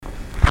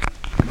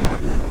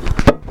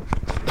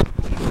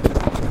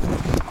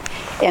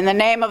In the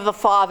name of the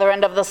Father,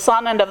 and of the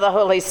Son, and of the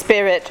Holy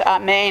Spirit.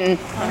 Amen.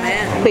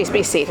 Amen. Please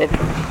be seated.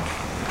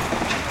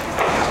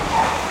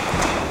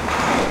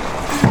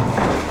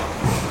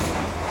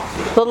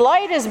 The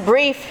light is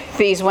brief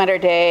these winter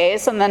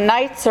days, and the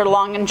nights are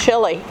long and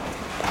chilly.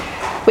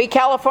 We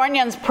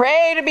Californians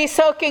pray to be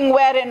soaking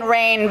wet in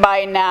rain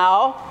by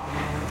now,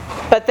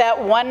 but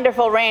that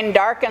wonderful rain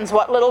darkens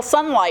what little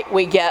sunlight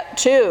we get,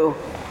 too.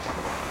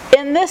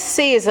 In this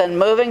season,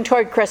 moving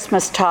toward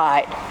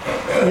Christmastide,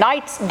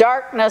 night's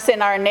darkness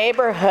in our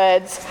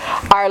neighborhoods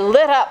are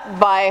lit up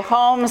by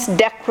homes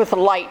decked with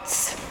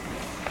lights.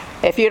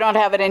 If you don't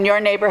have it in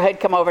your neighborhood,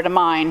 come over to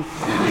mine.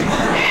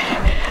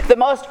 The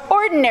most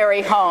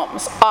ordinary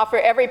homes offer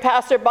every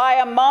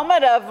passerby a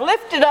moment of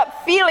lifted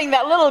up feeling,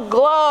 that little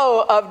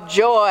glow of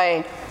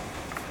joy.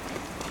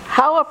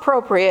 How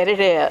appropriate it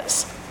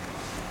is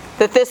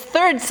that this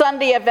third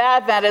Sunday of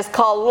Advent is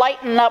called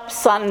Lighten Up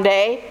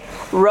Sunday,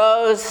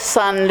 Rose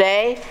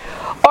Sunday,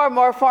 or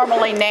more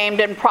formally named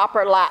in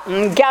proper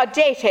Latin,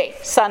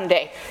 Gaudete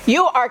Sunday.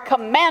 You are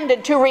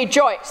commanded to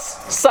rejoice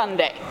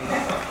Sunday.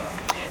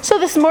 So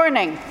this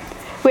morning,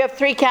 we have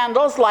 3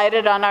 candles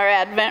lighted on our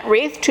Advent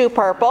wreath, 2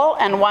 purple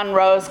and 1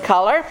 rose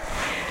color.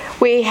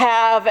 We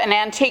have an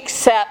antique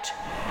set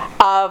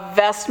of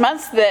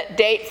vestments that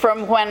date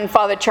from when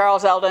Father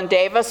Charles Eldon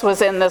Davis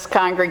was in this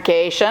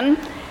congregation.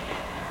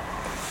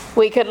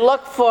 We could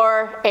look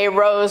for a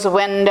rose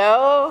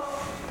window,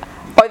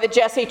 or the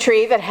Jesse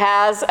tree that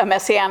has a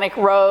messianic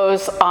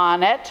rose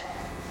on it.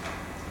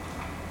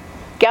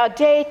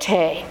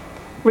 Gaudete,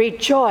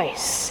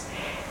 rejoice.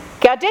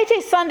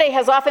 Gaudete Sunday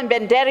has often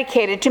been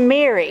dedicated to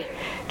Mary,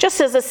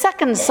 just as the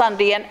second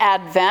Sunday in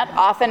Advent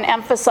often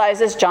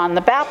emphasizes John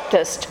the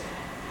Baptist.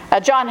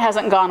 John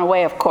hasn't gone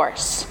away, of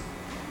course.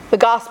 The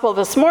gospel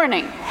this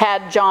morning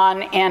had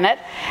John in it,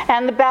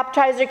 and the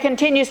baptizer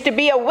continues to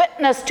be a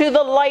witness to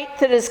the light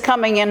that is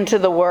coming into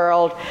the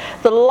world,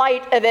 the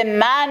light of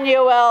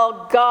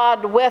Emmanuel,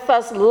 God with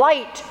us,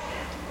 light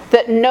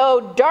that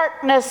no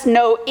darkness,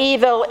 no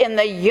evil in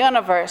the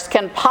universe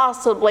can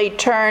possibly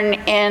turn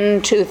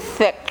into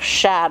thick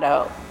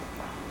shadow.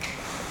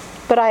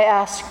 But I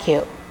ask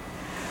you,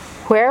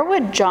 where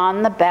would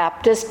John the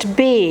Baptist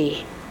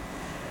be?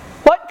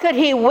 What could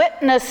he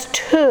witness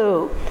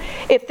to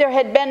if there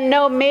had been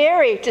no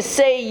Mary to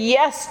say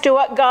yes to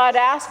what God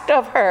asked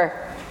of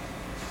her?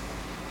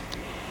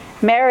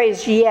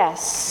 Mary's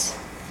yes,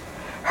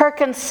 her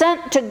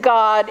consent to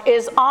God,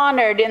 is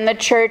honored in the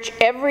church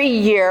every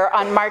year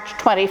on March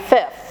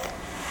 25th.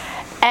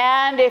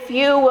 And if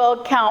you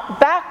will count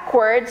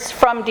backwards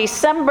from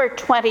December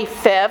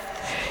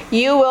 25th,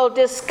 you will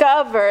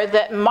discover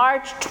that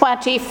March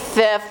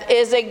 25th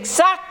is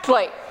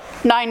exactly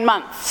 9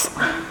 months.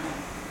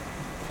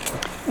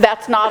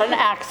 That's not an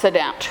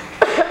accident.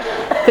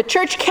 The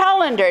church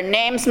calendar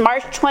names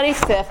March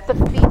 25th the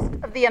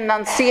Feast of the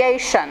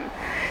Annunciation,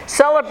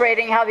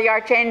 celebrating how the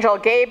Archangel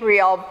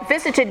Gabriel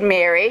visited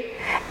Mary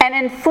and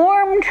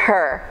informed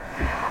her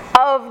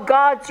of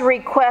God's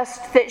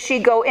request that she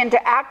go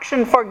into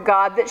action for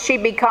God, that she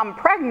become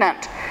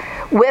pregnant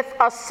with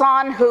a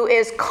son who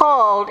is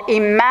called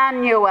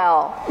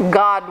Emmanuel,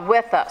 God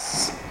with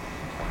us.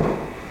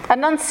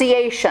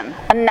 Annunciation,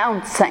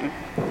 announcing.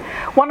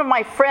 One of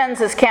my friends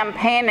is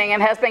campaigning,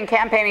 and has been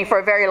campaigning for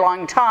a very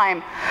long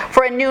time,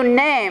 for a new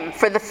name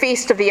for the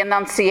Feast of the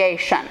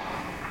Annunciation.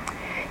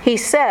 He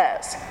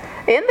says,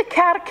 in the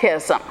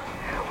Catechism,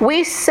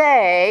 we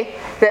say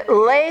that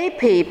lay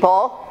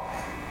people,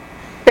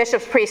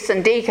 bishops, priests,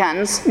 and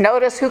deacons,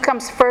 notice who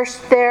comes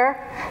first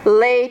there?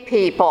 Lay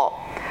people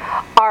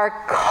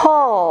are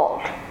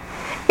called,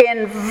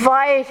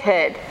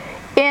 invited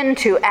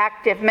into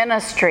active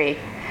ministry.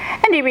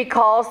 And he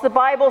recalls the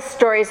Bible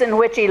stories in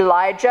which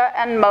Elijah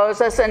and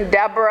Moses and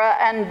Deborah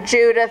and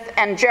Judith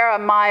and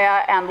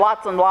Jeremiah and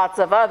lots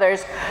of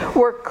others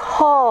were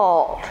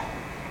called,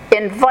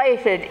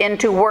 invited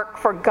into work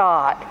for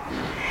God.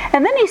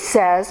 And then he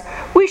says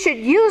we should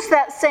use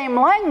that same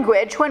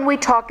language when we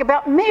talk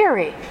about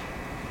Mary.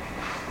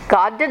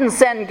 God didn't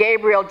send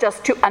Gabriel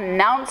just to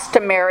announce to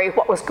Mary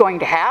what was going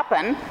to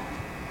happen.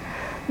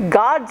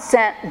 God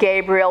sent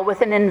Gabriel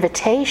with an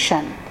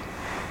invitation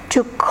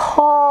to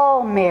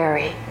call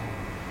Mary,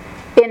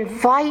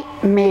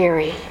 invite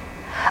Mary,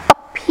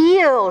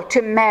 appeal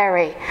to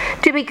Mary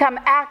to become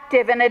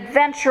active and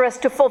adventurous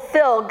to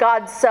fulfill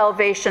God's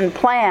salvation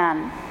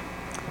plan.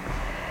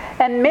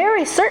 And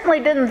Mary certainly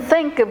didn't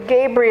think of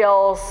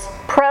Gabriel's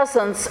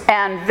presence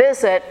and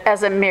visit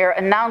as a mere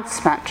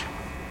announcement.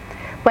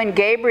 When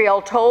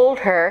Gabriel told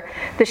her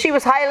that she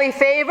was highly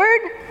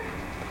favored,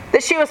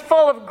 that she was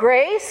full of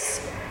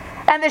grace,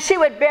 and that she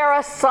would bear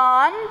a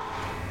son,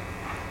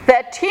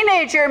 that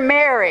teenager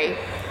Mary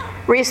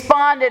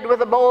responded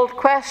with a bold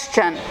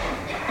question.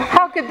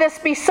 How could this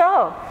be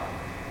so?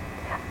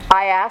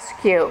 I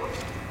ask you,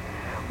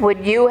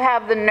 would you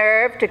have the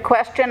nerve to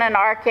question an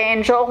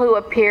archangel who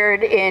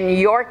appeared in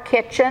your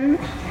kitchen,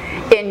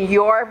 in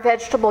your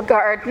vegetable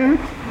garden?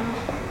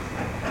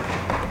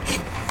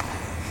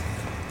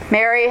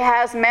 Mary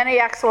has many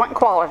excellent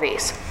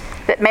qualities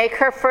that make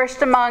her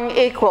first among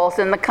equals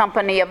in the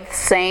company of the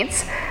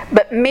saints,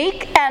 but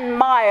meek and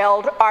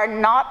mild are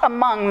not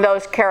among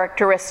those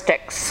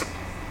characteristics.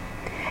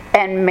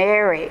 And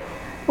Mary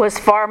was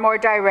far more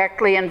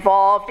directly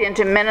involved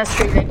into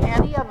ministry than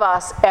any of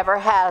us ever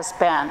has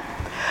been.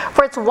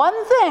 For it's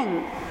one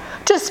thing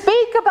to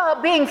speak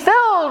about being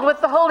filled with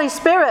the Holy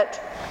Spirit,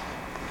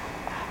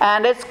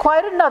 and it's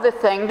quite another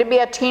thing to be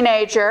a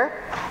teenager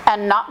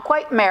and not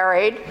quite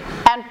married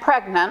and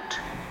pregnant,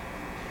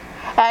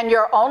 and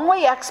your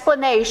only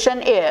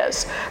explanation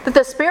is that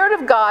the Spirit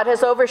of God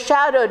has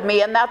overshadowed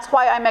me, and that's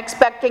why I'm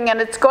expecting,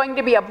 and it's going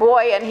to be a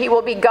boy, and he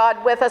will be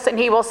God with us, and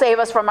he will save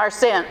us from our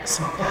sins.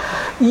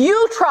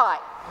 You try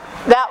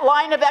that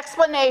line of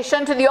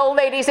explanation to the old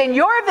ladies in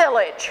your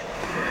village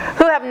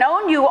who have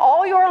known you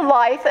all your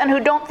life and who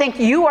don't think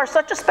you are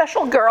such a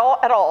special girl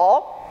at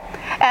all,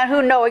 and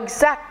who know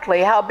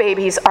exactly how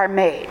babies are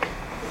made.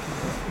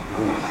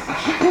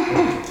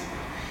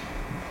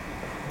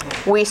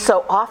 We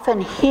so often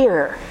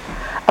hear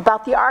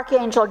about the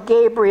Archangel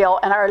Gabriel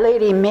and Our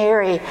Lady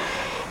Mary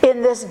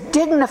in this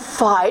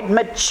dignified,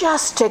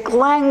 majestic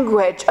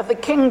language of the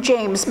King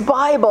James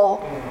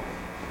Bible.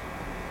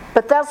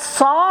 But that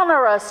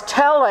sonorous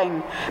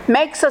telling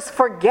makes us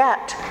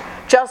forget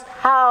just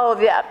how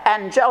that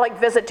angelic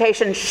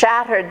visitation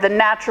shattered the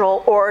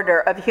natural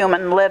order of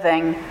human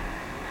living,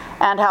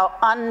 and how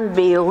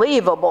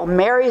unbelievable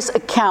Mary's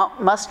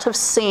account must have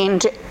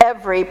seemed to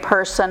every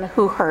person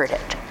who heard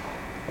it.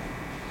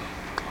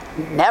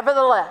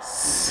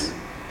 Nevertheless,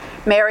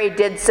 Mary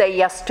did say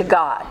yes to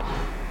God.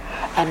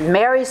 And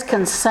Mary's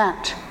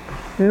consent,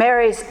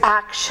 Mary's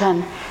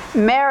action,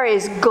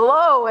 Mary's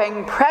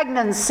glowing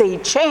pregnancy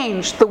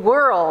changed the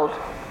world.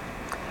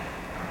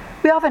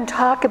 We often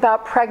talk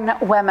about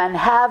pregnant women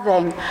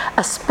having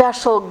a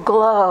special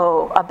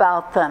glow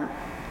about them.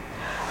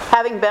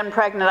 Having been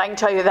pregnant, I can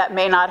tell you that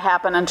may not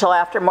happen until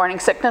after morning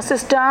sickness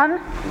is done.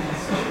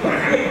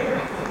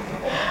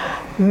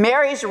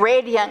 Mary's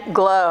radiant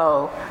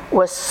glow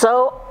was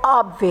so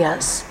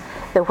obvious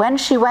that when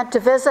she went to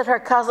visit her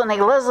cousin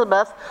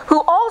Elizabeth,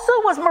 who also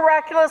was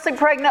miraculously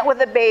pregnant with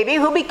a baby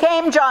who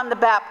became John the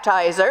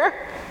Baptizer,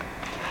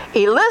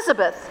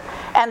 Elizabeth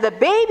and the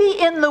baby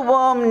in the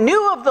womb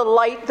knew of the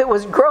light that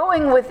was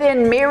growing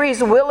within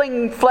Mary's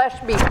willing flesh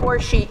before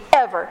she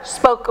ever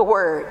spoke a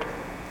word.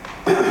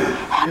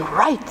 And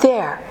right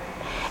there,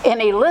 in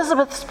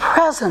Elizabeth's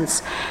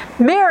presence,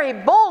 Mary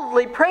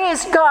boldly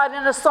praised God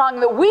in a song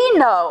that we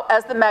know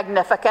as the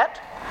Magnificat,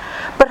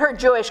 but her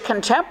Jewish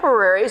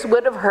contemporaries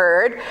would have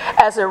heard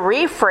as a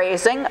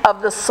rephrasing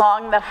of the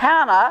song that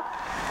Hannah,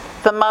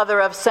 the mother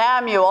of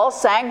Samuel,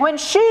 sang when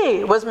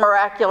she was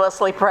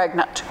miraculously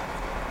pregnant.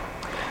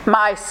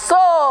 My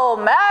soul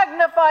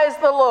magnifies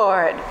the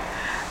Lord.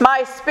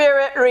 My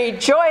spirit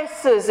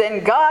rejoices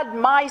in God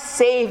my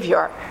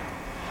Savior.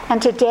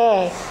 And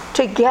today,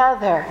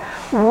 together,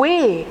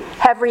 we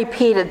have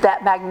repeated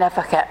that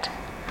Magnificat.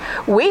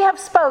 We have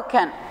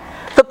spoken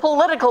the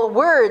political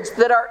words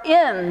that are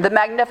in the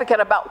Magnificat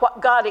about what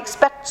God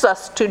expects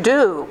us to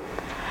do.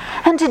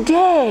 And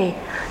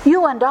today,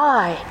 you and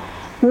I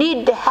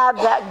need to have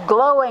that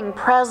glowing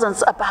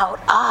presence about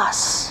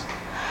us.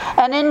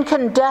 An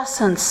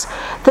incandescence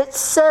that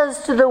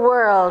says to the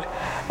world,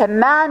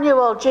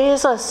 Emmanuel,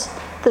 Jesus,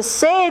 the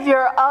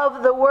Savior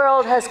of the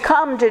world, has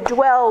come to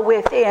dwell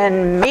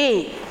within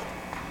me.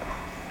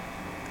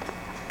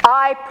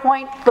 I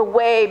point the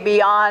way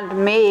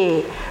beyond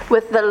me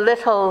with the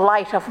little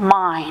light of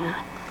mine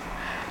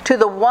to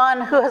the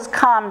one who has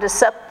come to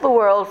set the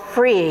world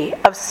free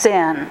of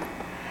sin.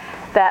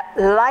 That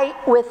light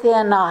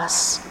within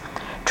us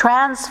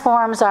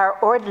transforms our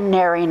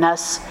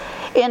ordinariness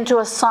into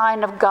a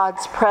sign of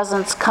God's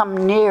presence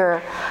come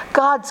near,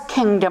 God's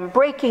kingdom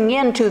breaking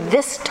into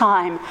this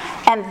time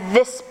and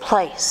this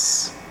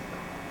place.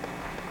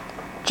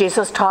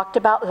 Jesus talked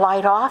about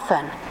light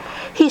often.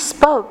 He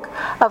spoke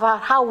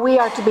about how we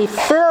are to be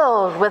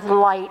filled with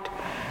light.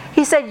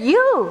 He said, you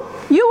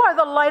are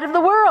the light of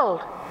the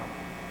world.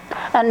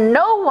 And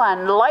no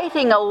one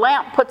lighting a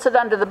lamp puts it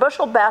under the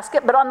bushel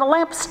basket, but on the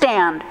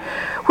lampstand,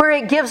 where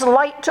it gives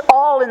light to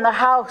all in the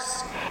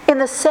house. In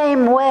the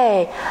same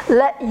way,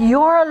 let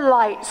your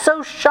light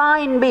so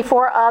shine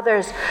before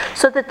others,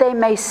 so that they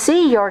may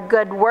see your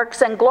good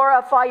works and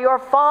glorify your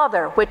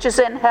Father, which is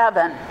in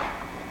heaven.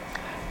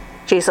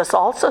 Jesus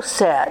also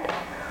said,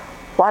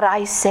 what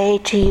I say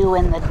to you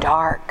in the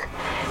dark,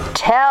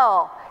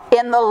 tell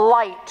in the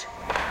light.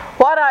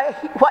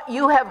 What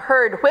you have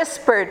heard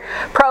whispered,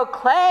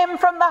 proclaim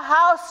from the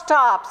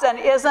housetops. And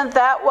isn't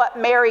that what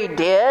Mary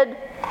did?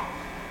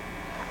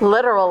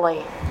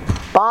 Literally,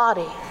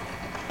 body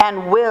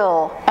and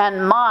will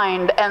and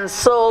mind and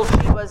soul,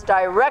 she was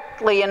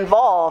directly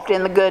involved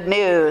in the good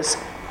news.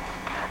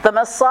 The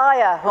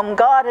Messiah, whom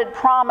God had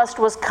promised,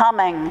 was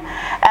coming,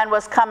 and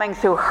was coming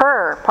through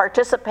her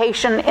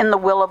participation in the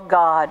will of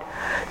God,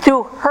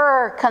 through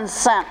her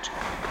consent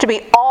to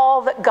be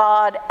all that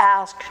God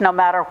asked, no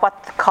matter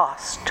what the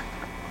cost.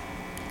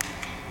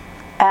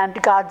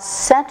 And God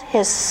sent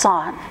his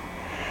Son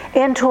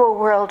into a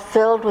world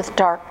filled with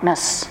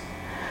darkness,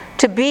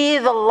 to be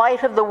the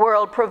light of the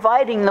world,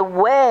 providing the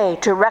way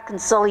to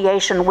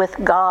reconciliation with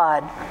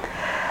God.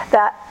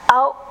 That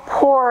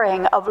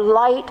outpouring of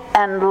light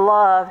and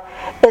love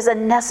is a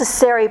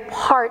necessary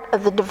part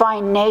of the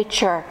divine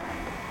nature.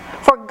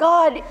 For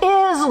God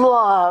is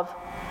love,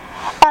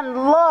 and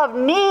love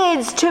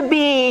needs to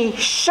be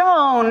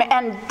shown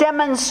and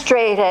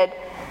demonstrated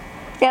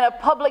in a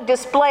public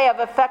display of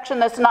affection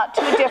that's not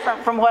too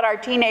different from what our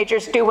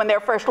teenagers do when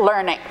they're first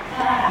learning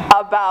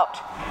about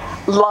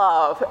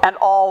love and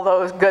all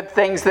those good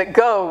things that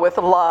go with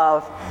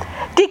love.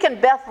 Deacon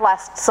Beth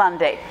last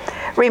Sunday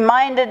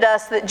reminded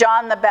us that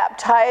John the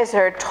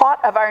Baptizer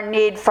taught of our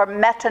need for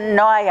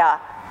metanoia,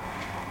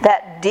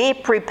 that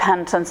deep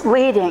repentance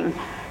leading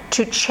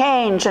to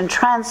change and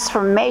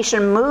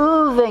transformation,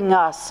 moving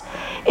us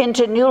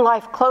into new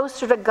life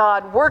closer to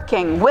God,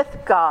 working with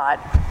God.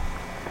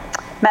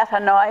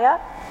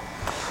 Metanoia.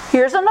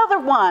 Here's another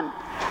one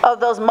of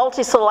those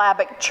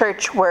multisyllabic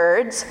church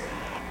words.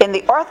 In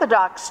the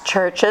Orthodox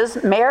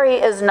churches, Mary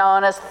is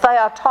known as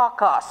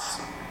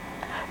Theotokos,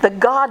 the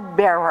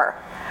God-bearer.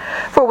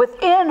 For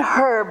within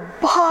her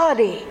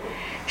body,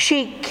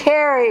 she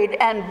carried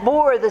and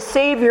bore the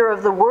Savior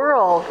of the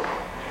world.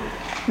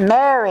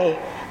 Mary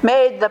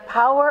made the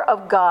power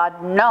of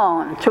God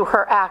known through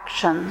her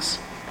actions.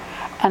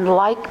 And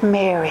like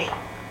Mary,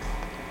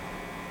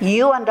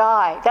 you and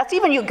I, that's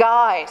even you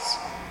guys,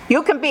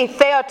 you can be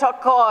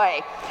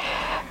Theotokoi,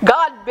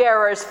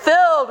 God-bearers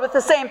filled with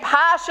the same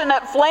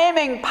passionate,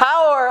 flaming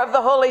power of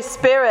the Holy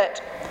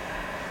Spirit.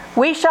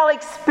 We shall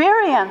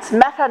experience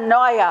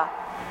metanoia,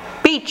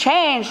 be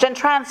changed and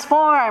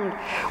transformed.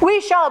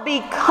 We shall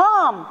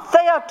become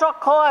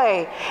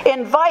Theotokoi,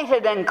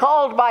 invited and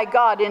called by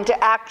God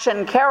into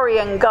action,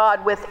 carrying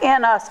God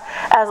within us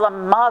as a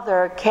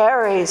mother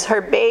carries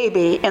her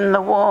baby in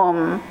the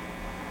womb.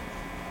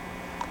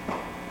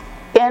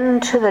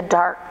 Into the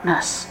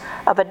darkness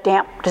of a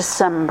damp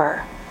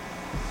December,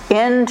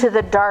 into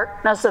the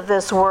darkness of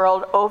this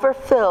world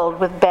overfilled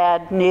with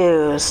bad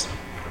news.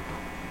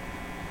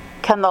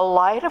 Can the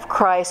light of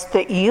Christ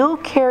that you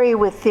carry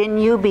within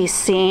you be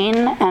seen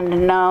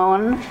and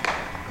known?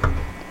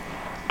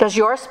 Does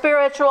your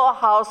spiritual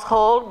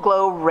household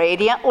glow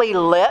radiantly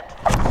lit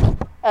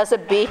as a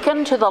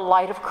beacon to the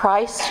light of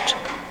Christ?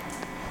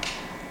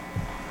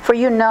 For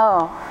you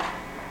know,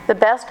 the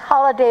best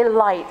holiday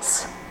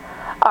lights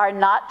are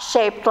not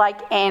shaped like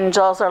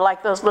angels or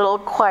like those little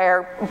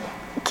choir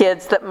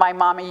kids that my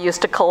mommy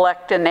used to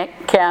collect in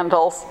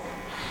candles.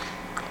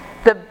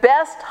 The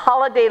best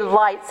holiday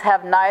lights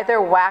have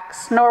neither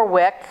wax nor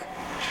wick,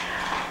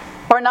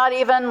 or not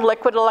even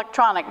liquid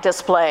electronic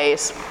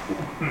displays.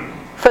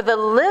 For the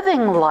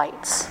living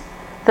lights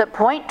that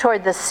point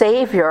toward the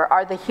Savior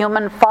are the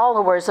human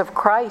followers of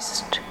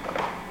Christ,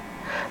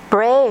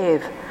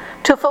 brave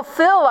to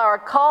fulfill our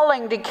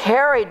calling to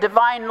carry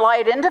divine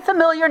light into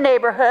familiar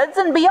neighborhoods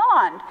and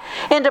beyond,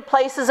 into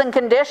places and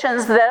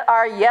conditions that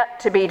are yet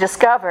to be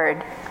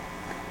discovered.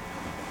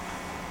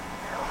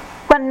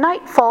 When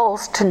night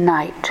falls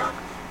tonight,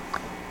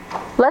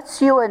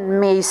 let's you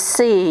and me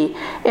see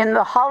in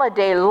the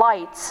holiday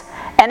lights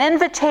an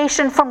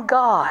invitation from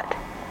God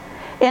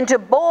into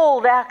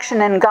bold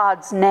action in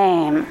God's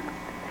name.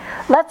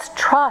 Let's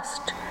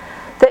trust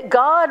that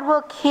God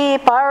will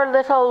keep our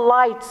little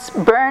lights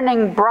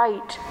burning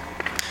bright,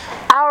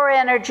 our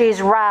energies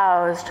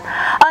roused,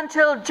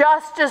 until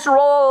justice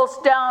rolls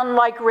down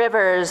like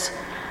rivers,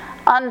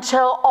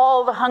 until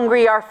all the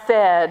hungry are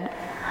fed,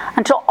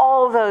 until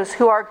all those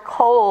who are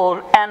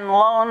cold and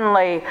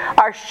lonely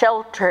are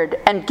sheltered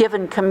and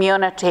given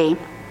community.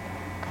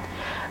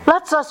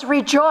 Let us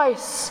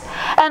rejoice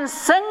and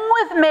sing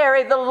with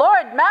Mary, the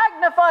Lord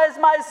magnifies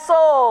my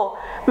soul.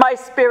 My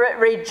spirit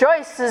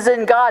rejoices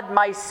in God,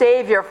 my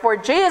Savior, for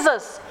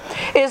Jesus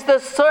is the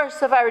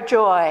source of our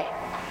joy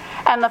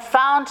and the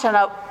fountain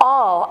of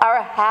all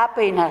our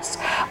happiness.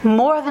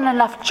 More than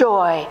enough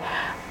joy,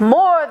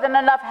 more than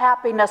enough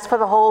happiness for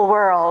the whole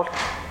world.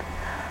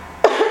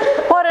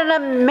 What an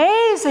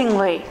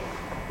amazingly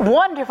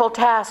wonderful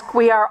task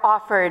we are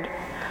offered.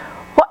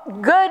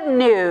 What good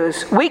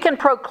news we can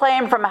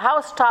proclaim from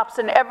housetops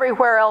and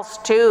everywhere else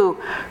too.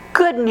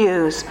 Good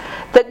news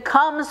that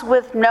comes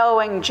with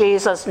knowing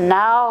Jesus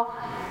now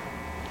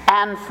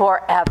and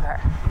forever.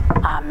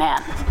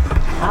 Amen.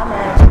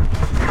 Amen.